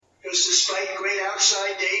Because despite great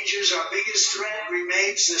outside dangers, our biggest threat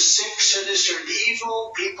remains the sick, sinister, and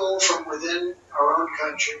evil people from within our own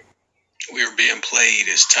country. We are being played.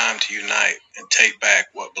 It's time to unite and take back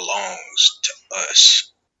what belongs to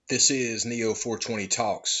us. This is Neo 420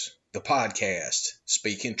 Talks, the podcast,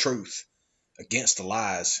 speaking truth against the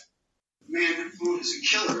lies. Man who is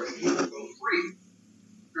a killer and he will go free.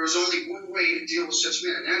 There is only one way to deal with such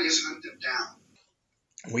men, and that is hunt them down.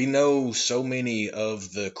 We know so many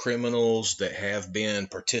of the criminals that have been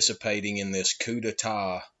participating in this coup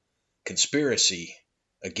d'etat conspiracy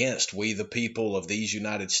against we the people of these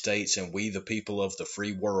United States and we the people of the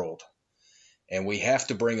free world. And we have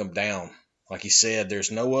to bring them down. Like he said,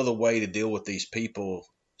 there's no other way to deal with these people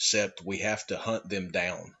except we have to hunt them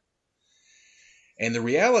down. And the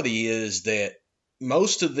reality is that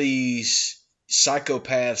most of these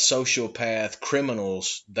psychopath, sociopath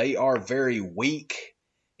criminals, they are very weak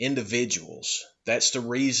individuals. That's the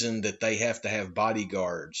reason that they have to have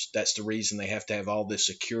bodyguards. That's the reason they have to have all this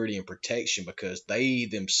security and protection, because they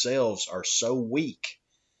themselves are so weak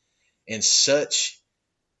and such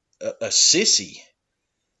a sissy.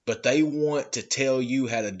 But they want to tell you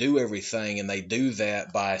how to do everything, and they do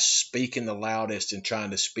that by speaking the loudest and trying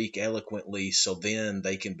to speak eloquently so then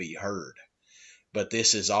they can be heard. But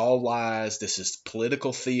this is all lies. This is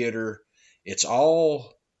political theater. It's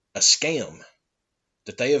all a scam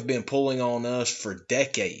that they have been pulling on us for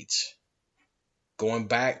decades, going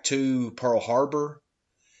back to Pearl Harbor,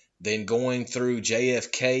 then going through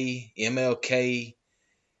JFK, MLK,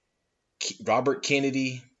 Robert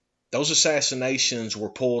Kennedy. Those assassinations were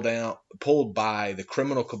pulled by the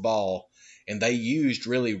criminal cabal, and they used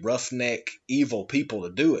really roughneck, evil people to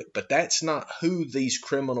do it. But that's not who these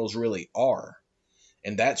criminals really are.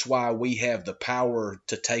 And that's why we have the power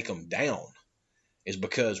to take them down, is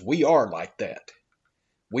because we are like that.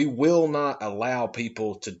 We will not allow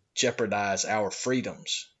people to jeopardize our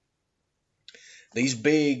freedoms. These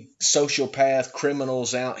big sociopath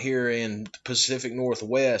criminals out here in the Pacific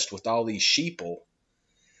Northwest with all these sheeple,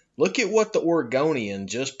 look at what the Oregonian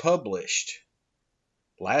just published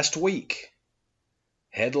last week.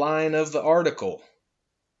 Headline of the article: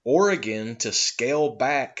 Oregon to scale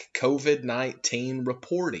back COVID-19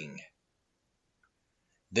 reporting.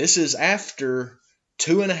 This is after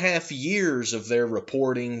 2.5 years of their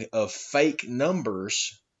reporting of fake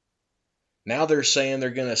numbers. Now they're saying they're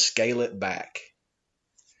going to scale it back.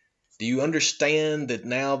 Do you understand that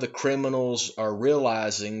now the criminals are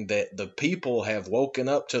realizing that the people have woken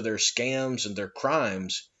up to their scams and their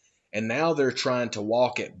crimes, and now they're trying to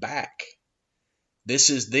walk it back? This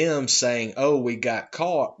is them saying, oh, we got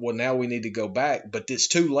caught, well, now we need to go back, but it's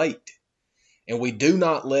too late. And we do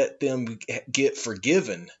not let them get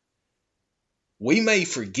forgiven. We may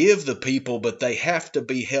forgive the people, but they have to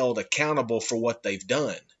be held accountable for what they've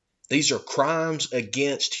done. These are crimes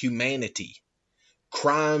against humanity,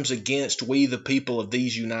 crimes against we the people of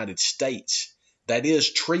these United States. That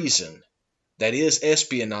is treason, that is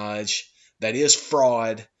espionage, that is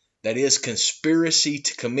fraud, that is conspiracy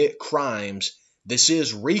to commit crimes. This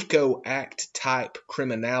is RICO Act type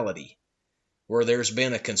criminality, where there's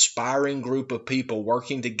been a conspiring group of people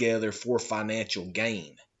working together for financial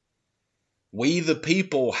gain. We the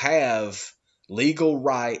people have legal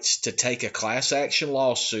rights to take a class action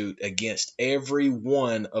lawsuit against every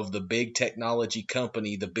one of the big technology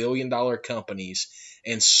company, the billion-dollar companies,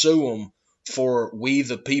 and sue them for we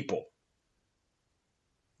the people.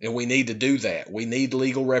 And we need to do that. We need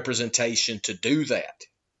legal representation to do that.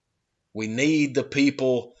 We need the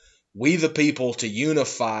people, we the people, to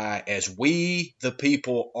unify as we the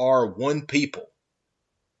people are one people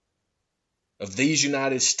of these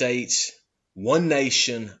United States, one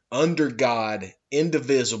nation, under God,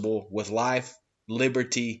 indivisible, with life,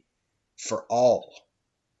 liberty for all.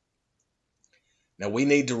 Now we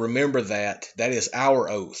need to remember that. That is our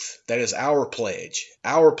oath. That is our pledge.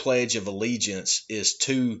 Our pledge of allegiance is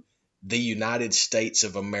to the United States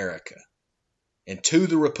of America and to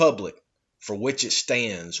the republic for which it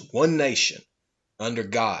stands, one nation, under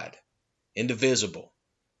God, indivisible,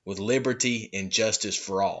 with liberty and justice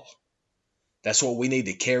for all. That's what we need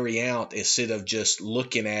to carry out instead of just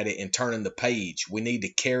looking at it and turning the page. We need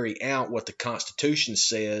to carry out what the Constitution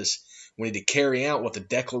says. We need to carry out what the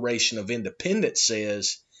Declaration of Independence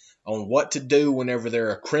says on what to do whenever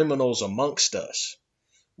there are criminals amongst us.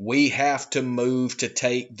 We have to move to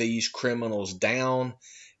take these criminals down,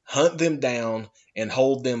 hunt them down, and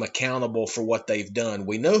hold them accountable for what they've done.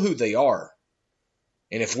 We know who they are.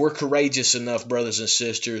 And if we're courageous enough, brothers and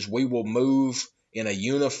sisters, we will move in a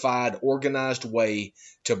unified, organized way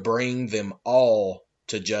to bring them all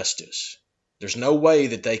to justice. There's no way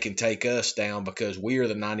that they can take us down because we are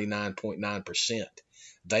the 99.9%.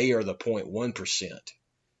 They are the 0.1%.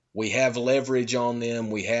 We have leverage on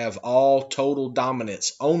them. We have all total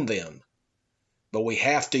dominance on them, but we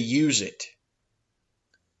have to use it.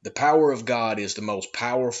 The power of God is the most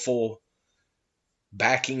powerful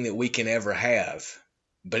backing that we can ever have,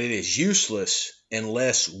 but it is useless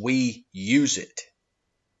unless we use it.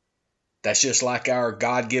 That's just like our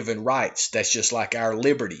God-given rights. That's just like our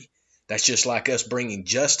liberty. That's just like us bringing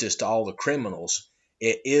justice to all the criminals.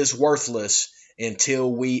 It is worthless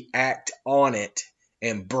until we act on it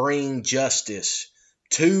and bring justice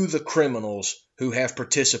to the criminals who have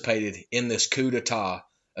participated in this coup d'etat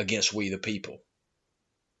against we the people.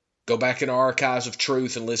 Go back in our archives of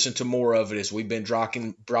truth and listen to more of it as we've been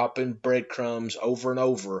dropping breadcrumbs over and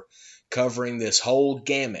over, covering this whole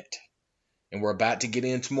gamut. And we're about to get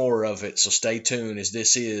into more of it, so stay tuned as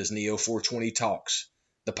this is Neo 420 Talks,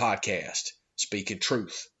 the podcast, speaking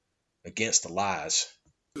truth against the lies.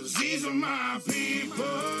 These are my people,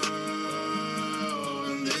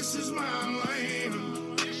 and this is my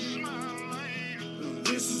land.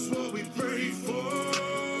 This is what we pray for,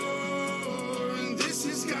 and this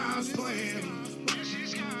is God's plan.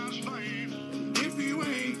 If you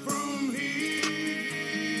ain't from here,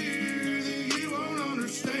 then you won't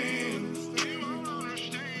understand.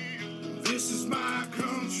 This is my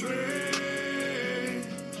country.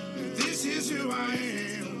 This is who I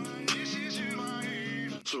am.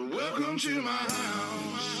 So welcome to my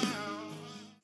house.